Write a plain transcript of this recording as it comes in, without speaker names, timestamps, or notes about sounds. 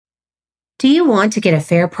Do you want to get a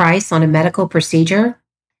fair price on a medical procedure?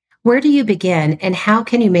 Where do you begin and how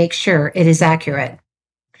can you make sure it is accurate?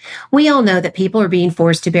 We all know that people are being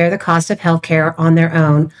forced to bear the cost of healthcare on their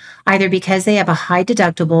own, either because they have a high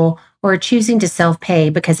deductible or are choosing to self-pay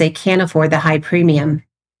because they can't afford the high premium.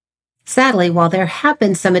 Sadly, while there have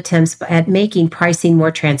been some attempts at making pricing more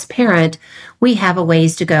transparent, we have a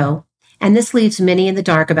ways to go, and this leaves many in the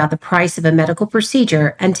dark about the price of a medical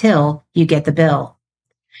procedure until you get the bill.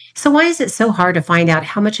 So why is it so hard to find out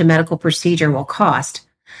how much a medical procedure will cost?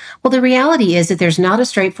 Well, the reality is that there's not a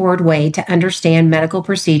straightforward way to understand medical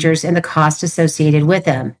procedures and the cost associated with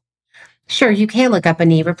them. Sure, you can look up a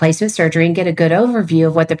knee replacement surgery and get a good overview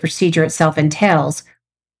of what the procedure itself entails.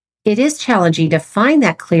 It is challenging to find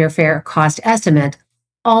that clear, fair cost estimate,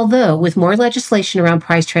 although with more legislation around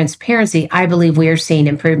price transparency, I believe we are seeing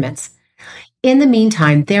improvements. In the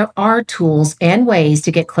meantime, there are tools and ways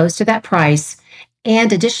to get close to that price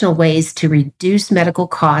and additional ways to reduce medical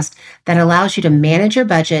costs that allows you to manage your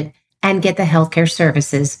budget and get the healthcare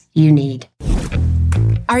services you need.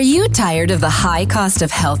 Are you tired of the high cost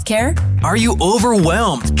of healthcare? Are you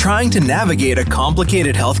overwhelmed trying to navigate a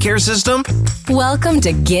complicated healthcare system? Welcome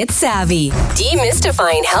to Get Savvy,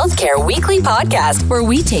 Demystifying Healthcare weekly podcast where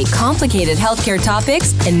we take complicated healthcare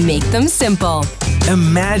topics and make them simple.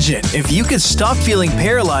 Imagine if you could stop feeling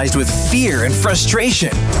paralyzed with fear and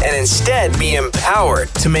frustration and instead be empowered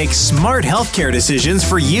to make smart healthcare decisions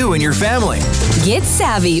for you and your family. Get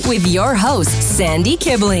Savvy with your host, Sandy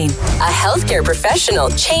Kibling, a healthcare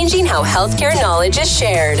professional changing how healthcare knowledge is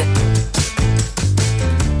shared.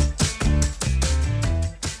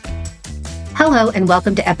 Hello and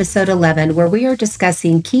welcome to episode 11, where we are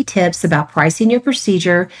discussing key tips about pricing your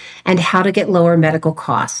procedure and how to get lower medical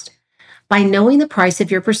costs. By knowing the price of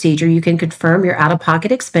your procedure, you can confirm your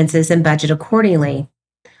out-of-pocket expenses and budget accordingly.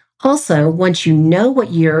 Also, once you know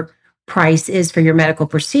what your price is for your medical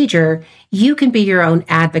procedure, you can be your own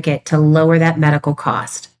advocate to lower that medical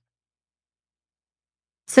cost.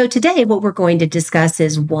 So today, what we're going to discuss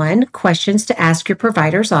is 1, questions to ask your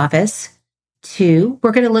provider's office. 2,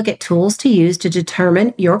 we're going to look at tools to use to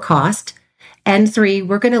determine your cost. And 3,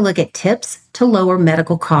 we're going to look at tips to lower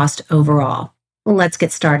medical cost overall. Let's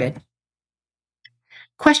get started.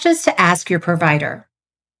 Questions to ask your provider.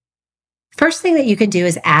 First thing that you can do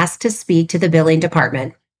is ask to speak to the billing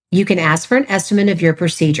department. You can ask for an estimate of your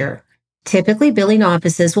procedure. Typically, billing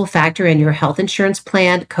offices will factor in your health insurance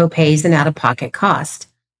plan, copays, and out-of-pocket cost.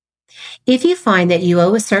 If you find that you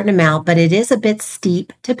owe a certain amount, but it is a bit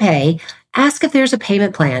steep to pay, ask if there's a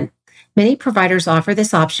payment plan. Many providers offer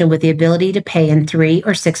this option with the ability to pay in 3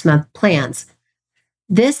 or 6-month plans.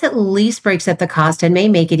 This at least breaks up the cost and may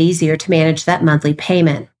make it easier to manage that monthly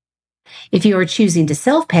payment. If you are choosing to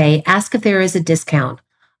self-pay, ask if there is a discount.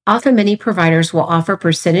 Often many providers will offer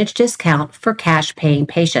percentage discount for cash-paying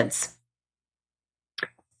patients.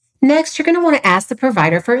 Next, you're going to want to ask the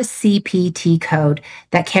provider for a CPT code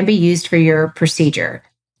that can be used for your procedure.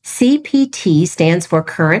 CPT stands for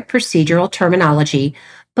Current Procedural Terminology,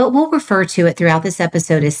 but we'll refer to it throughout this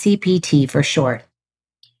episode as CPT for short.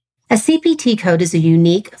 A CPT code is a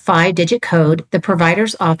unique 5-digit code the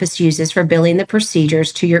provider's office uses for billing the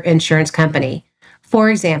procedures to your insurance company. For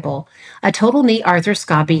example, a total knee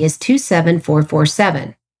arthroscopy is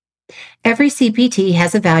 27447. Every CPT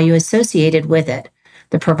has a value associated with it,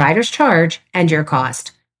 the provider's charge, and your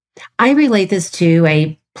cost. I relate this to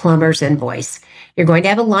a plumber's invoice. You're going to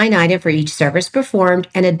have a line item for each service performed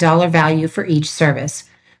and a dollar value for each service.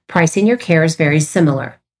 Pricing your care is very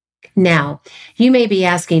similar. Now, you may be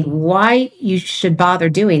asking why you should bother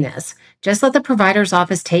doing this. Just let the provider's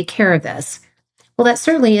office take care of this. Well, that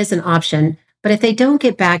certainly is an option, but if they don't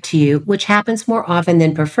get back to you, which happens more often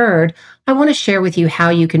than preferred, I want to share with you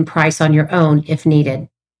how you can price on your own if needed.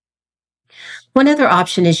 One other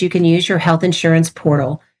option is you can use your health insurance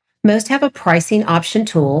portal. Most have a pricing option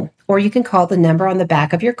tool, or you can call the number on the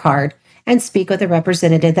back of your card and speak with a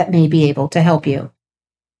representative that may be able to help you.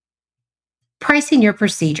 Pricing your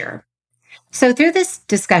procedure. So through this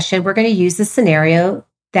discussion, we're going to use the scenario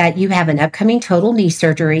that you have an upcoming total knee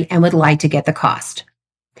surgery and would like to get the cost.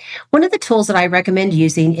 One of the tools that I recommend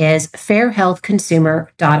using is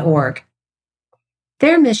fairhealthconsumer.org.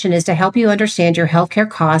 Their mission is to help you understand your healthcare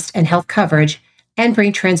cost and health coverage and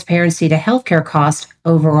bring transparency to healthcare costs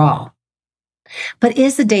overall. But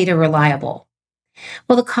is the data reliable?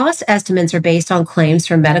 Well, the cost estimates are based on claims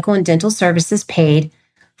for medical and dental services paid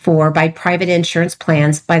for by private insurance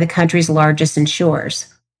plans by the country's largest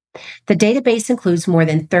insurers. The database includes more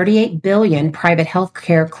than 38 billion private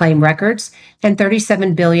healthcare claim records and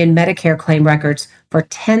 37 billion Medicare claim records for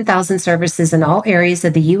 10,000 services in all areas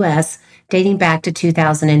of the U.S. dating back to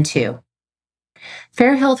 2002.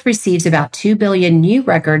 Fair Health receives about 2 billion new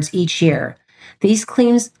records each year. These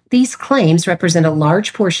claims represent a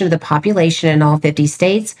large portion of the population in all 50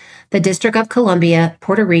 states, the District of Columbia,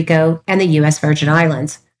 Puerto Rico, and the U.S. Virgin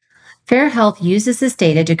Islands. Fair Health uses this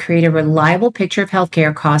data to create a reliable picture of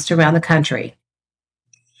healthcare costs around the country.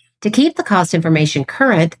 To keep the cost information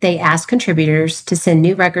current, they ask contributors to send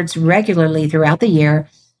new records regularly throughout the year,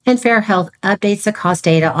 and Fair Health updates the cost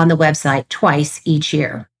data on the website twice each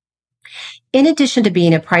year. In addition to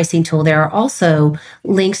being a pricing tool, there are also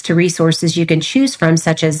links to resources you can choose from,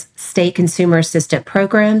 such as state consumer assistance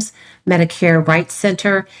programs, Medicare Rights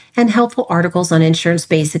Center, and helpful articles on insurance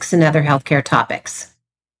basics and other healthcare topics.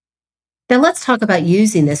 Now let's talk about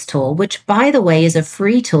using this tool, which, by the way, is a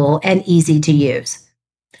free tool and easy to use.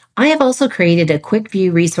 I have also created a quick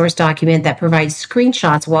view resource document that provides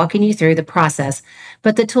screenshots walking you through the process,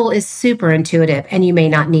 but the tool is super intuitive and you may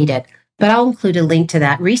not need it, but I'll include a link to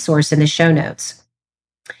that resource in the show notes.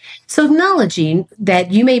 So acknowledging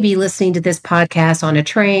that you may be listening to this podcast on a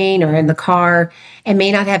train or in the car and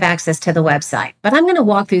may not have access to the website, but I'm going to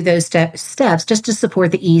walk through those steps just to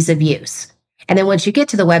support the ease of use. And then once you get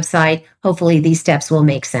to the website, hopefully these steps will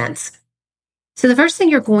make sense. So the first thing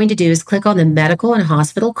you're going to do is click on the medical and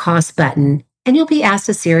hospital costs button, and you'll be asked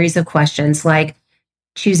a series of questions like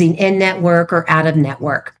choosing in-network or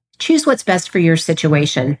out-of-network. Choose what's best for your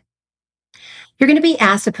situation. You're going to be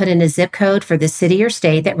asked to put in a zip code for the city or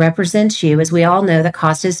state that represents you. As we all know, the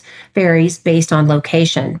cost varies based on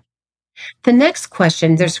location. The next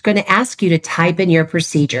question, they're going to ask you to type in your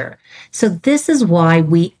procedure. So this is why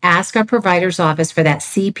we ask our provider's office for that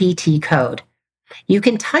CPT code. You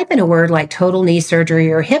can type in a word like total knee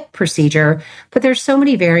surgery or hip procedure, but there's so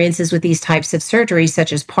many variances with these types of surgeries,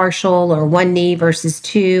 such as partial or one knee versus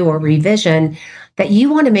two or revision, that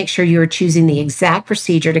you want to make sure you are choosing the exact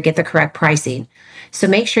procedure to get the correct pricing. So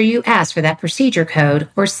make sure you ask for that procedure code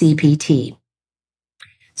or CPT.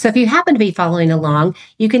 So if you happen to be following along,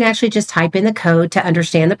 you can actually just type in the code to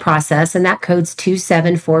understand the process, and that code's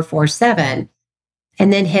 27447,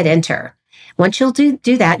 and then hit enter. Once you'll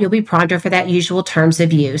do that, you'll be prompted for that usual terms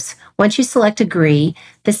of use. Once you select agree,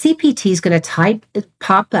 the CPT is going to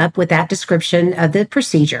pop up with that description of the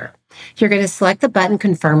procedure. You're going to select the button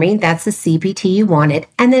confirming that's the CPT you wanted,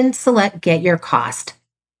 and then select get your cost.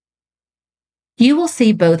 You will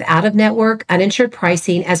see both out-of-network, uninsured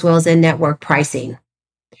pricing, as well as in-network pricing.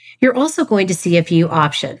 You're also going to see a few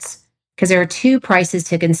options because there are two prices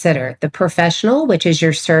to consider: the professional, which is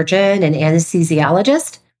your surgeon and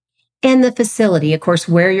anesthesiologist, and the facility, of course,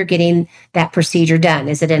 where you're getting that procedure done.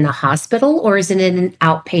 Is it in a hospital or is it in an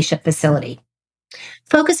outpatient facility?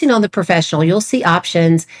 Focusing on the professional, you'll see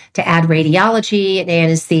options to add radiology and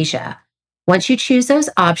anesthesia. Once you choose those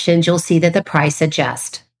options, you'll see that the price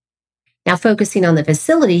adjusts. Now, focusing on the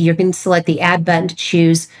facility, you can select the add button to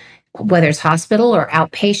choose whether it's hospital or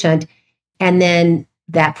outpatient, and then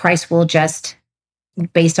that price will adjust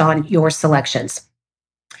based on your selections.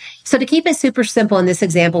 So to keep it super simple in this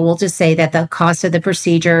example, we'll just say that the cost of the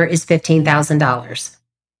procedure is $15,000.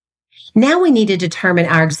 Now we need to determine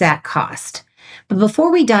our exact cost. But before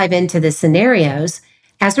we dive into the scenarios,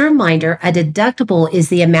 as a reminder, a deductible is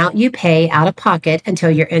the amount you pay out of pocket until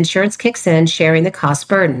your insurance kicks in, sharing the cost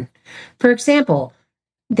burden. For example,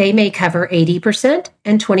 they may cover 80%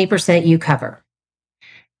 and 20% you cover.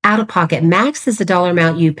 Out-of-pocket max is the dollar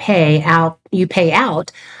amount you pay out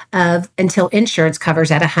of until insurance covers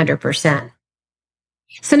at 100%.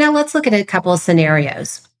 So now let's look at a couple of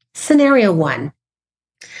scenarios. Scenario 1.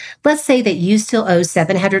 Let's say that you still owe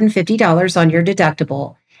 $750 on your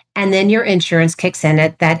deductible, and then your insurance kicks in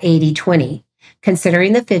at that 80-20.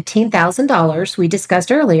 Considering the $15,000 we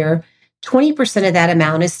discussed earlier, 20% of that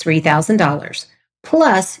amount is $3,000.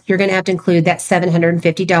 Plus, you're going to have to include that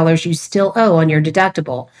 $750 you still owe on your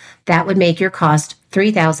deductible. That would make your cost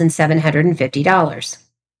 $3,750.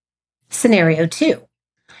 Scenario 2.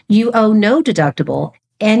 You owe no deductible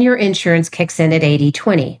and your insurance kicks in at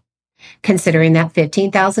 80-20. Considering that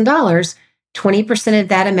 $15,000, 20% of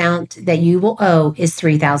that amount that you will owe is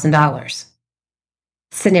 $3,000.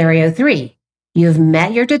 Scenario 3. You've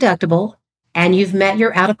met your deductible and you've met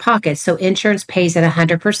your out-of-pocket, so insurance pays at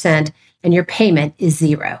 100% and your payment is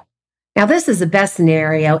zero. Now, this is the best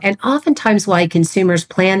scenario and oftentimes why consumers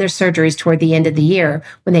plan their surgeries toward the end of the year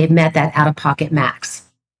when they've met that out-of-pocket max.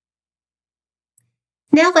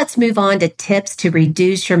 Now let's move on to tips to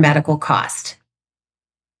reduce your medical cost.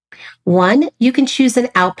 1, you can choose an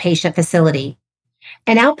outpatient facility.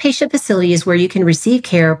 An outpatient facility is where you can receive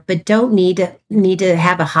care but don't need to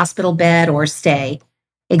have a hospital bed or stay.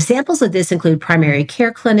 Examples of this include primary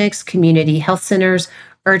care clinics, community health centers,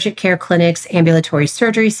 urgent care clinics, ambulatory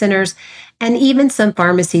surgery centers, and even some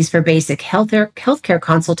pharmacies for basic healthcare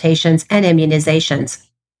consultations and immunizations.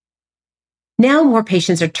 Now more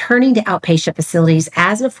patients are turning to outpatient facilities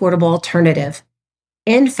as an affordable alternative.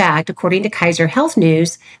 In fact, according to Kaiser Health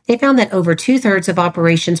News, they found that over 2/3 of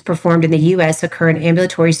operations performed in the U.S. occur in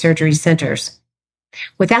ambulatory surgery centers.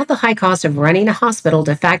 Without the high cost of running a hospital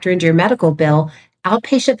to factor into your medical bill,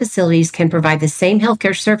 outpatient facilities can provide the same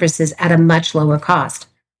healthcare services at a much lower cost.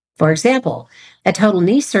 For example, a total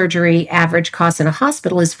knee surgery average cost in a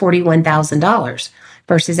hospital is $41,000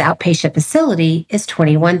 versus outpatient facility is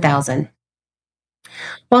 $21,000.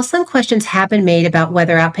 While some questions have been made about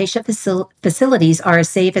whether outpatient facilities are as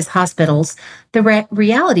safe as hospitals, the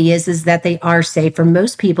reality is that they are safe for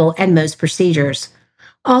most people and most procedures.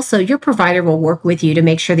 Also, your provider will work with you to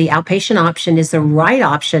make sure the outpatient option is the right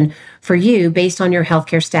option for you based on your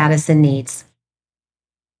healthcare status and needs.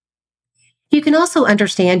 You can also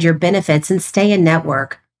understand your benefits and stay in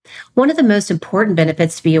network. One of the most important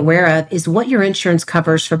benefits to be aware of is what your insurance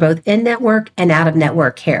covers for both in-network and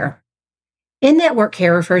out-of-network care. In-network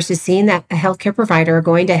care refers to seeing that a healthcare provider or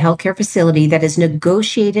going to a healthcare facility that has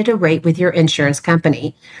negotiated a rate with your insurance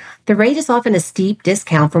company. The rate is often a steep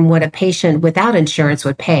discount from what a patient without insurance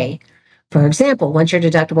would pay. For example, once your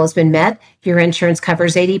deductible has been met, your insurance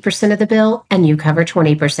covers 80% of the bill and you cover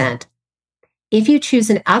 20%. If you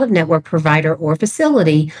choose an out-of-network provider or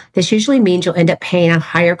facility, this usually means you'll end up paying a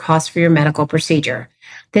higher cost for your medical procedure.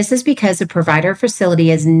 This is because the provider or facility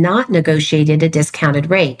has not negotiated a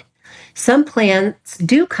discounted rate. Some plans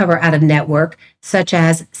do cover out-of-network, such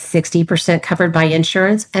as 60% covered by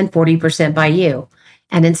insurance and 40% by you.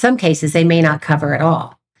 And in some cases, they may not cover at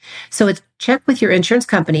all. So check with your insurance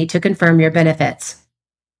company to confirm your benefits.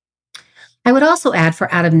 I would also add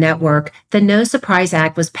for out-of-network, the No Surprise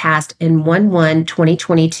Act was passed in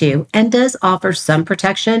 1/1/2022 and does offer some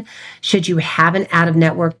protection should you have an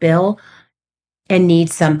out-of-network bill and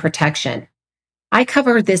need some protection. I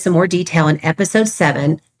covered this in more detail in episode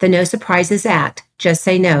 7, the No Surprises Act, Just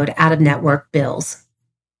Say No to Out-of-Network Bills.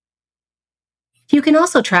 You can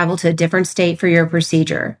also travel to a different state for your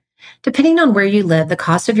procedure. Depending on where you live, the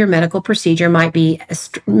cost of your medical procedure might be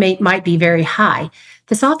very high.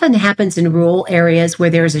 This often happens in rural areas where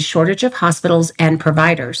there is a shortage of hospitals and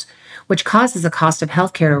providers, which causes the cost of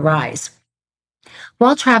healthcare to rise.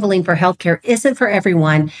 While traveling for healthcare isn't for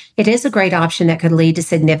everyone, it is a great option that could lead to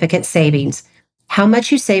significant savings. How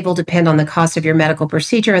much you save will depend on the cost of your medical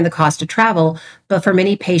procedure and the cost of travel, but for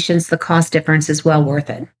many patients, the cost difference is well worth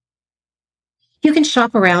it. You can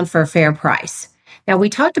shop around for a fair price. Now, we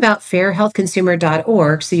talked about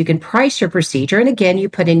fairhealthconsumer.org, so you can price your procedure, and again, you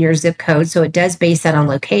put in your zip code, so it does base that on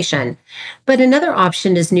location. But another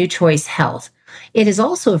option is New Choice Health. It is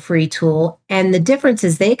also a free tool, and the difference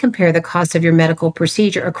is they compare the cost of your medical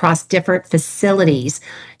procedure across different facilities,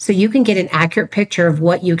 so you can get an accurate picture of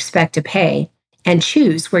what you expect to pay and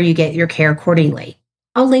choose where you get your care accordingly.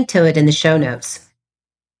 I'll link to it in the show notes.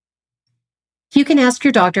 You can ask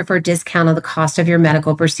your doctor for a discount on the cost of your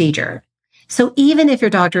medical procedure. So even if your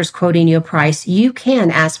doctor is quoting you a price, you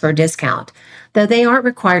can ask for a discount. Though they aren't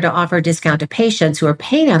required to offer a discount to patients who are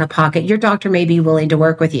paying out of pocket, your doctor may be willing to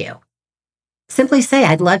work with you. Simply say,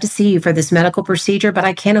 I'd love to see you for this medical procedure, but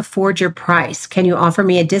I can't afford your price. Can you offer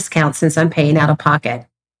me a discount since I'm paying out of pocket?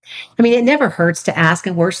 I mean, it never hurts to ask.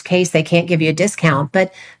 In worst case, they can't give you a discount,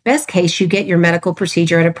 but best case, you get your medical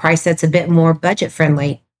procedure at a price that's a bit more budget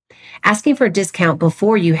friendly. Asking for a discount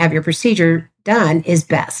before you have your procedure done is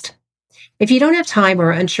best. If you don't have time or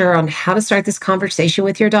are unsure on how to start this conversation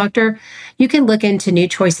with your doctor, you can look into New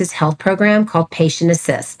Choice's health program called Patient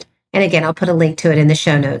Assist. And again, I'll put a link to it in the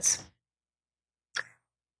show notes.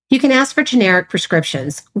 You can ask for generic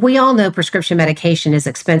prescriptions. We all know prescription medication is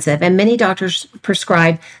expensive, and many doctors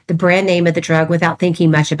prescribe the brand name of the drug without thinking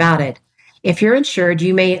much about it. If you're insured,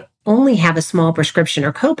 you may only have a small prescription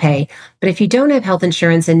or copay, but if you don't have health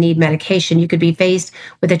insurance and need medication, you could be faced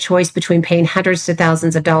with a choice between paying hundreds to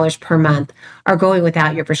thousands of dollars per month or going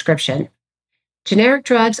without your prescription. Generic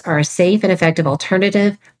drugs are a safe and effective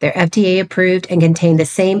alternative. They're FDA approved and contain the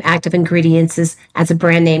same active ingredients as a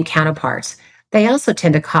brand name counterparts. They also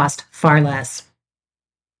tend to cost far less.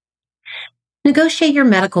 Negotiate your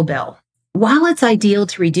medical bill. While it's ideal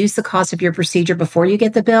to reduce the cost of your procedure before you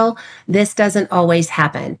get the bill, this doesn't always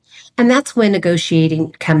happen. And that's when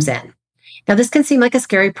negotiating comes in. Now, this can seem like a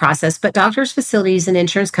scary process, but doctors, facilities, and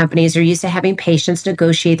insurance companies are used to having patients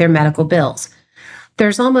negotiate their medical bills.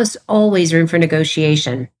 There's almost always room for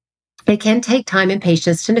negotiation. It can take time and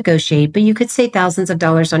patience to negotiate, but you could save thousands of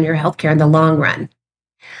dollars on your healthcare in the long run.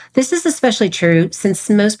 This is especially true since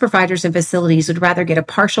most providers and facilities would rather get a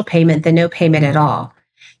partial payment than no payment at all.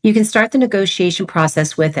 You can start the negotiation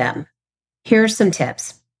process with them. Here are some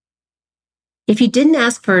tips. If you didn't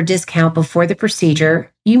ask for a discount before the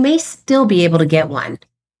procedure, you may still be able to get one.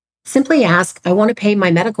 Simply ask, I want to pay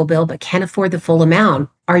my medical bill but can't afford the full amount.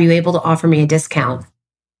 Are you able to offer me a discount?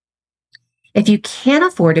 If you can't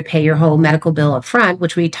afford to pay your whole medical bill up front,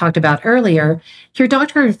 which we talked about earlier, your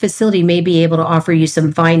doctor or facility may be able to offer you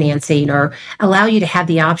some financing or allow you to have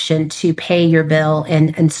the option to pay your bill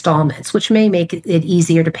in installments, which may make it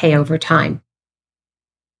easier to pay over time.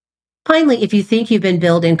 Finally, if you think you've been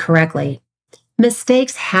billed incorrectly,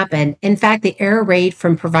 mistakes happen. In fact, the error rate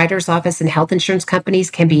from provider's office and health insurance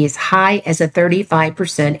companies can be as high as a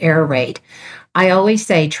 35% error rate. I always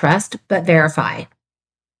say trust, but verify.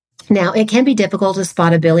 Now, it can be difficult to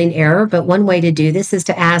spot a billing error, but one way to do this is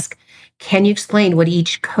to ask, can you explain what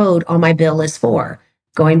each code on my bill is for?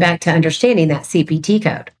 Going back to understanding that CPT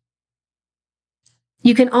code.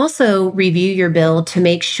 You can also review your bill to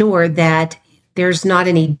make sure that there's not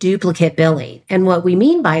any duplicate billing. And what we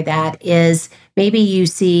mean by that is maybe you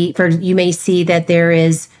may see that there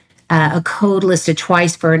is a code listed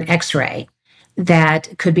twice for an x-ray.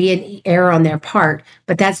 That could be an error on their part,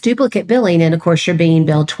 but that's duplicate billing. And of course, you're being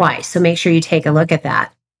billed twice. So make sure you take a look at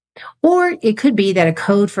that. Or it could be that a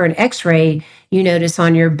code for an x-ray you notice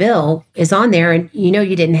on your bill is on there and you know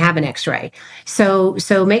you didn't have an x-ray. So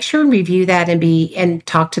make sure and review that and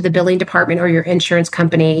talk to the billing department or your insurance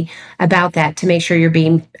company about that to make sure you're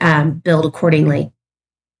being billed accordingly.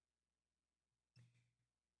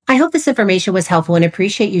 I hope this information was helpful and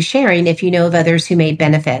appreciate you sharing if you know of others who may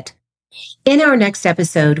benefit. In our next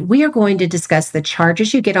episode, we are going to discuss the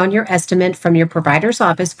charges you get on your estimate from your provider's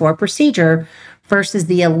office for a procedure versus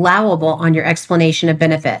the allowable on your explanation of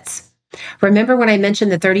benefits. Remember when I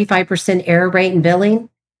mentioned the 35% error rate in billing?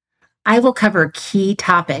 I will cover key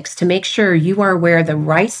topics to make sure you are aware of the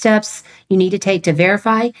right steps you need to take to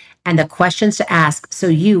verify and the questions to ask so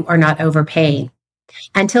you are not overpaying.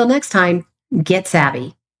 Until next time, get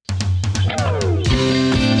savvy.